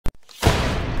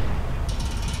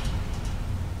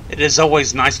It is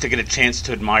always nice to get a chance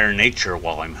to admire nature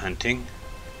while I'm hunting.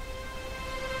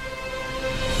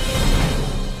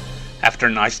 After a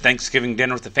nice Thanksgiving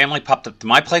dinner with the family, popped up to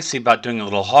my place, see about doing a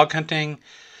little hog hunting.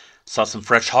 Saw some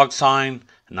fresh hog sign,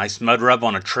 a nice mud rub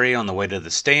on a tree on the way to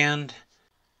the stand,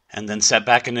 and then sat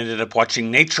back and ended up watching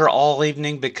nature all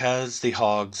evening because the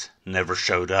hogs never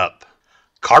showed up.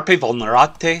 Carpe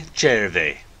vulnerate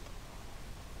cerve.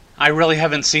 I really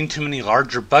haven't seen too many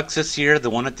larger bucks this year. The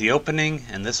one at the opening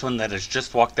and this one that has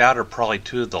just walked out are probably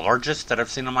two of the largest that I've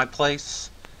seen on my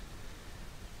place.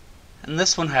 And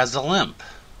this one has a limp.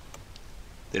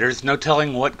 There's no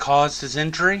telling what caused his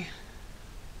injury,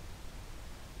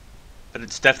 but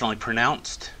it's definitely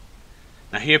pronounced.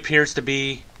 Now he appears to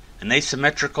be an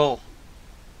asymmetrical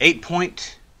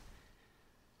 8-point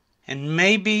and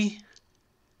maybe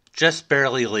just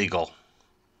barely legal.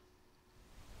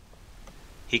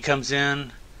 He comes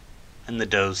in and the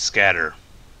does scatter.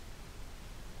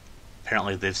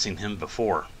 Apparently they've seen him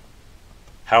before.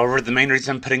 However, the main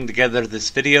reason I'm putting together this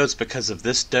video is because of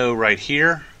this doe right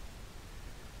here.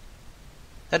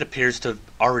 That appears to have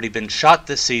already been shot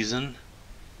this season,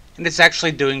 and it's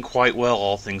actually doing quite well,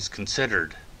 all things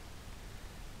considered.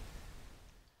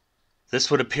 This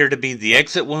would appear to be the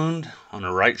exit wound on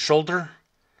her right shoulder,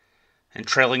 and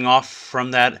trailing off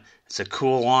from that is a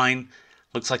cool line.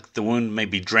 Looks like the wound may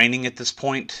be draining at this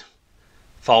point,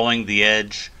 following the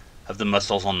edge of the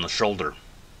muscles on the shoulder.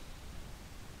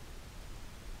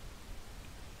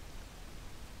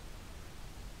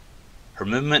 Her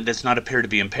movement does not appear to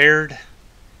be impaired.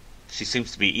 She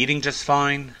seems to be eating just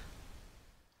fine.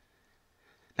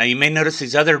 Now you may notice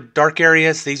these other dark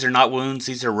areas. These are not wounds,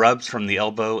 these are rubs from the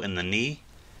elbow and the knee.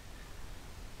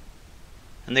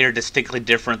 And they are distinctly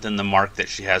different than the mark that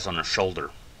she has on her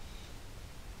shoulder.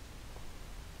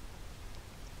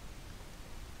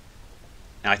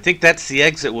 Now I think that's the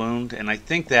exit wound, and I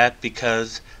think that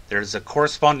because there's a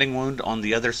corresponding wound on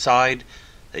the other side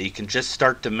that you can just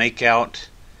start to make out.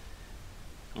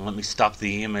 And let me stop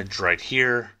the image right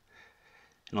here.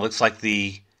 And it looks like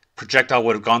the projectile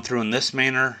would have gone through in this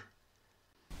manner.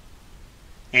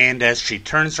 And as she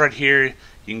turns right here, you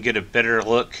can get a better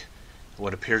look at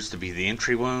what appears to be the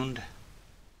entry wound.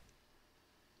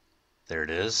 There it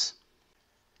is.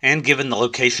 And given the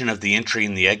location of the entry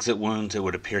and the exit wounds, it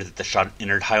would appear that the shot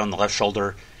entered high on the left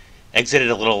shoulder, exited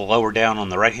a little lower down on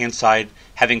the right hand side,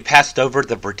 having passed over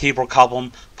the vertebral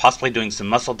column, possibly doing some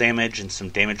muscle damage and some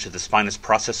damage to the spinous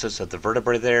processes of the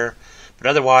vertebrae there, but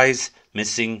otherwise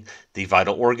missing the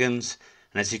vital organs.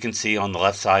 And as you can see on the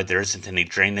left side, there isn't any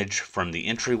drainage from the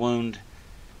entry wound.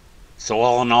 So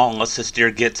all in all, unless this deer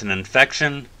gets an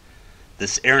infection,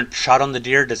 this errant shot on the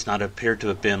deer does not appear to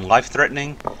have been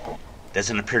life-threatening,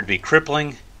 doesn't appear to be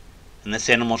crippling, and this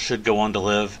animal should go on to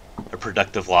live a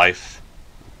productive life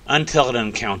until it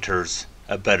encounters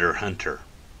a better hunter.